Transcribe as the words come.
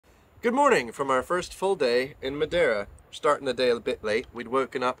Good morning from our first full day in Madeira. We're starting the day a bit late. We'd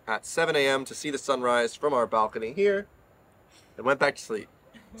woken up at 7 a.m. to see the sunrise from our balcony here and went back to sleep.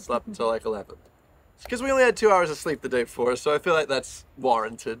 Slept until like 11. It's because we only had 2 hours of sleep the day before, so I feel like that's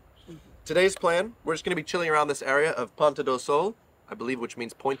warranted. Today's plan, we're just going to be chilling around this area of Ponta Do Sol, I believe, which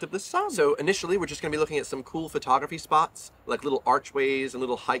means point of the sun. So initially, we're just going to be looking at some cool photography spots, like little archways and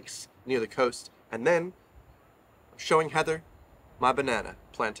little hikes near the coast. And then I'm showing Heather my banana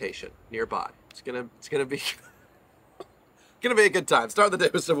plantation nearby. It's gonna be gonna be a good time. Start the day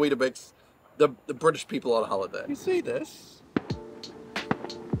with some Weetabix, the British people on holiday. You see this?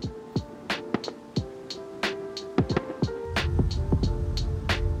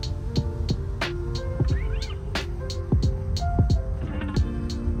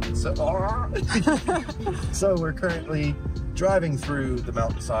 So we're currently driving through the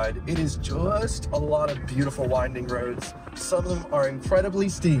mountainside. It is just a lot of beautiful winding roads. Some of them are incredibly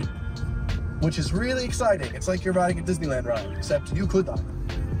steep, which is really exciting. It's like you're riding a Disneyland ride, except you could not.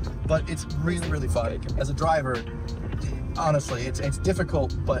 But it's really, really fun. As a driver, honestly, it's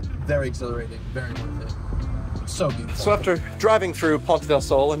difficult, but very exhilarating, very worth it. So beautiful. So after driving through Ponta do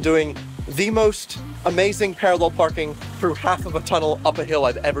Sol and doing the most amazing parallel parking through half of a tunnel up a hill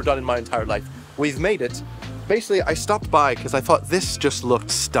I've ever done in my entire life, we've made it. Basically, I stopped by because I thought this just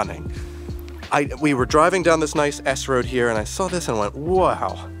looked stunning. We were driving down this nice S road here and I saw this and went,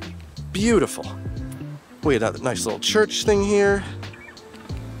 wow, beautiful. We had a nice little church thing here.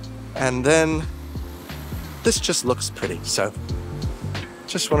 And then this just looks pretty. So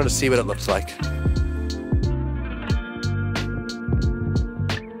just wanted to see what it looks like.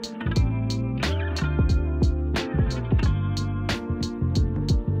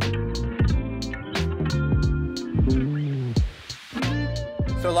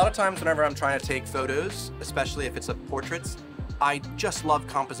 So a lot of times whenever I'm trying to take photos, especially if it's of portraits, I just love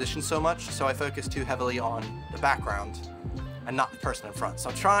composition so much, so I focus too heavily on the background and not the person in front.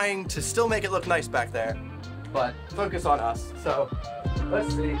 So I'm trying to still make it look nice back there, but focus on us. So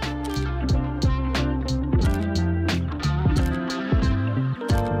let's see.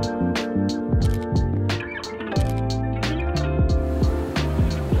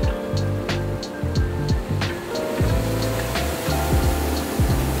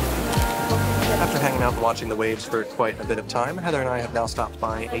 After hanging out and watching the waves for quite a bit of time, Heather and I have now stopped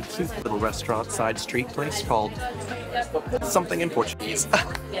by a cute little restaurant side street place called something in Portuguese.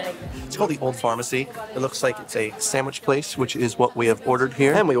 It's called the Old Pharmacy. It looks like it's a sandwich place, which is what we have ordered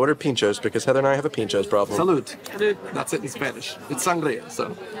here. And we ordered pinchos because Heather and I have a pinchos problem. Salud. That's it in Spanish. It's sangria,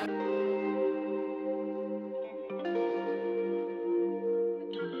 so.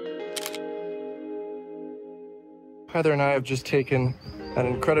 Heather and I have just taken an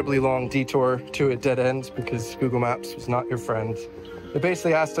incredibly long detour to a dead end because Google Maps was not your friend. It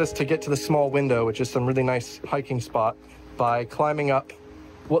basically asked us to get to the small window, which is some really nice hiking spot, by climbing up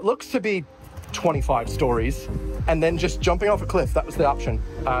what looks to be 25 stories and then just jumping off a cliff. That was the option.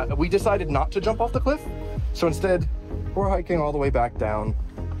 We decided not to jump off the cliff, so instead we're hiking all the way back down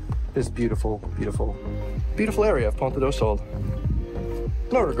this beautiful, beautiful, beautiful area of Ponta do Sol.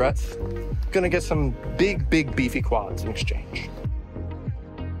 No regrets. Gonna get some big, big beefy quads in exchange.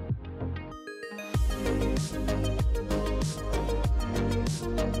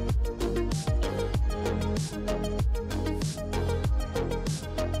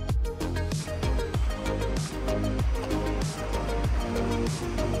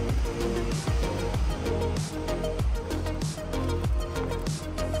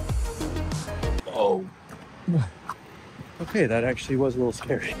 Oh. Okay, that actually was a little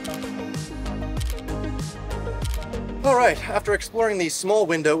scary. All right, after exploring the small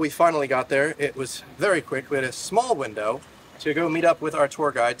window, we finally got there. It was very quick. We had a small window to go meet up with our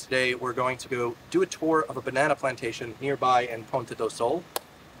tour guide. Today, we're going to go do a tour of a banana plantation nearby in Ponta do Sol.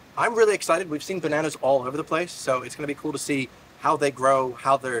 I'm really excited. We've seen bananas all over the place, so it's gonna be cool to see how they grow,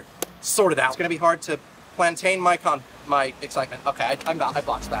 how they're sorted out. It's gonna be hard to plantain my excitement. Okay, I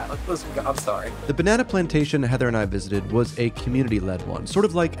botched that. I'm sorry. The banana plantation Heather and I visited was a community-led one, sort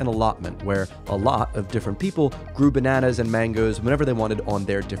of like an allotment where a lot of different people grew bananas and mangoes whenever they wanted on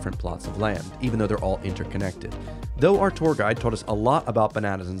their different plots of land, even though they're all interconnected. Though our tour guide taught us a lot about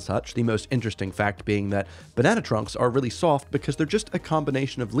bananas and such, the most interesting fact being that banana trunks are really soft because they're just a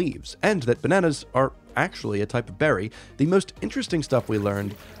combination of leaves, and that bananas are actually a type of berry. The most interesting stuff we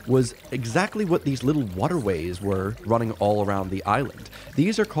learned was exactly what these little waterways were running all around the island.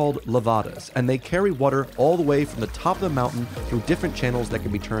 These are called levadas, and they carry water all the way from the top of the mountain through different channels that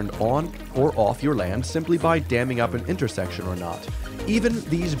can be turned on or off your land simply by damming up an intersection or not. Even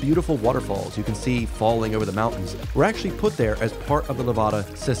these beautiful waterfalls you can see falling over the mountains were actually put there as part of the levada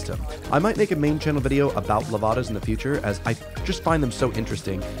system. I might make a main channel video about levadas in the future, as I just find them so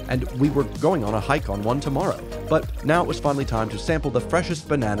interesting, and we were going on a hike on one tomorrow. But now it was finally time to sample the freshest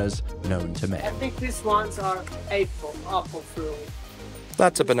bananas known to man. I think these ones are apple fruit.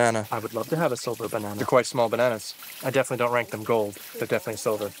 That's a banana. I would love to have a silver banana. They're quite small bananas. I definitely don't rank them gold. They're definitely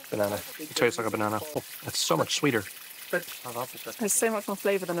silver banana. It tastes like a banana. Oh, that's so much sweeter. There's so much more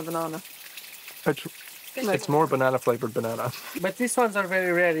flavour than a banana. It's more banana flavored banana. But these ones are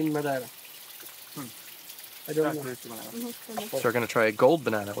very rare in Madeira. I don't know. So we're going to try a gold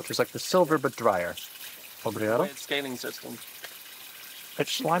banana, which is like the silver but drier. Obrigado. It's scaling system.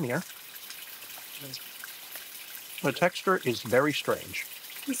 It's slimier. The texture is very strange.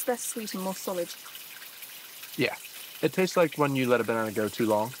 It's less sweet and more solid. Yeah. It tastes like when you let a banana go too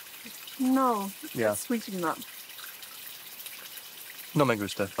long. No, Yeah. it's sweeter than that. No me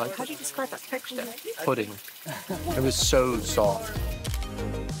gusta. How do you describe that texture? Pudding. It was so soft.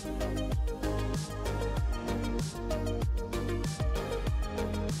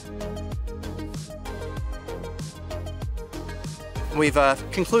 We've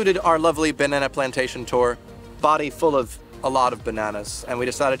concluded our lovely banana plantation tour, body full of a lot of bananas, and we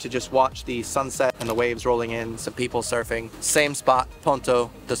decided to just watch the sunset and the waves rolling in, some people surfing. Same spot, Ponta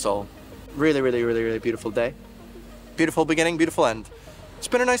Do Sol. Really, really, really, really beautiful day. Beautiful beginning, beautiful end. It's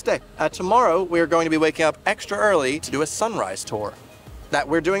been a nice day. Tomorrow, we are going to be waking up extra early to do a sunrise tour that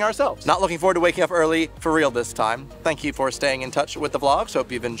we're doing ourselves. Not looking forward to waking up early for real this time. Thank you for staying in touch with the vlogs.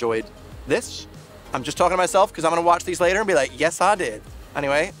 Hope you've enjoyed this. I'm just talking to myself because I'm going to watch these later and be like, yes, I did.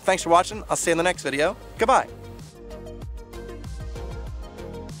 Anyway, thanks for watching. I'll see you in the next video. Goodbye.